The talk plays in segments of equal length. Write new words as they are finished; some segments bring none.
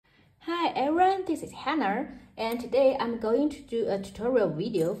everyone, this is Hannah, and today I'm going to do a tutorial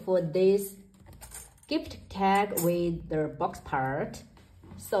video for this gift tag with the box part.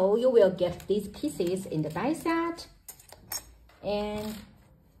 So you will get these pieces in the die set, and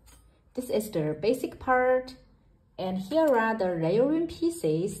this is the basic part, and here are the layering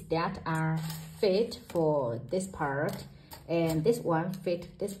pieces that are fit for this part, and this one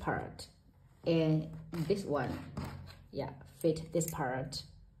fit this part, and this one fit this part.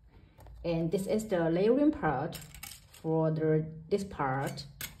 And this is the layering part for this part,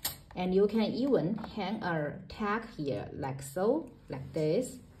 and you can even hang a tag here like so, like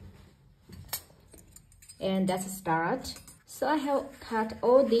this. And that's a start. So I have cut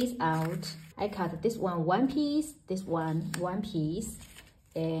all these out. I cut this one piece, this one piece,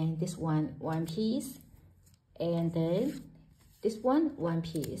 and this one piece, and then this one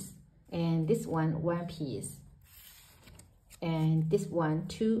piece, and this one piece, and this one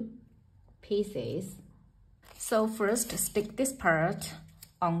 2 pieces. So first stick this part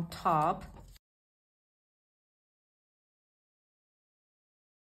on top,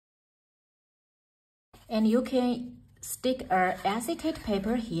 and you can stick a acetate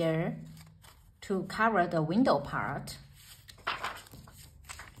paper here to cover the window part.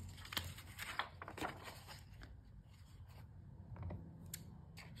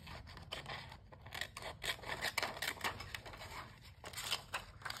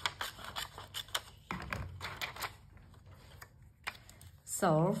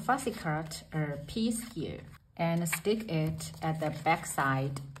 So fussy cut a piece here and stick it at the back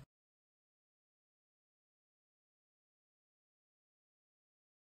side.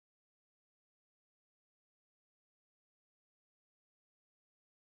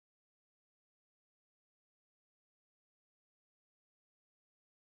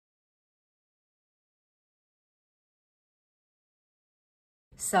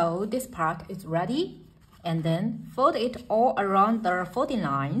 So this part is ready, and then fold it all around the folding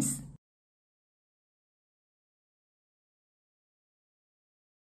lines.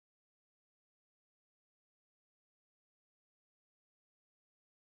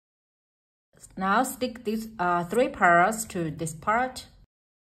 Now stick these 3 parts to this part.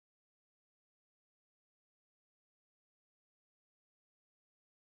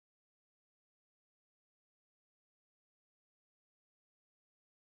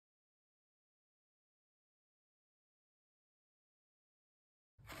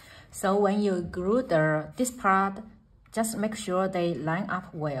 So when you glue this part, just make sure they line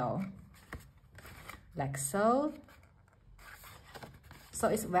up well, like so. So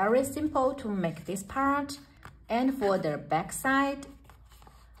it's very simple to make this part. And for the back side,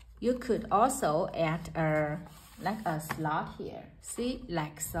 you could also add a slot here. See,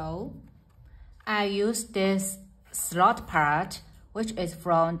 like so. I use this slot part, which is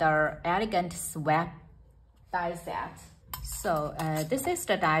from the Elegant Swap die set. So this is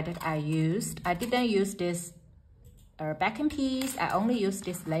the die that I used. I didn't use this backing piece. I only used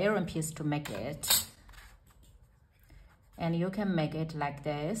this layering piece to make it. And you can make it like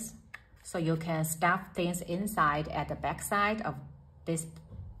this. So you can stuff things inside at the back side of this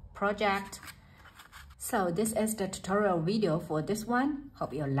project. So this is the tutorial video for this one.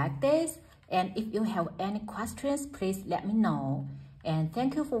 Hope you like this. And if you have any questions, please let me know. And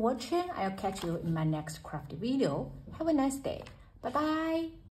thank you for watching. I'll catch you in my next crafty video. Have a nice day. Bye bye.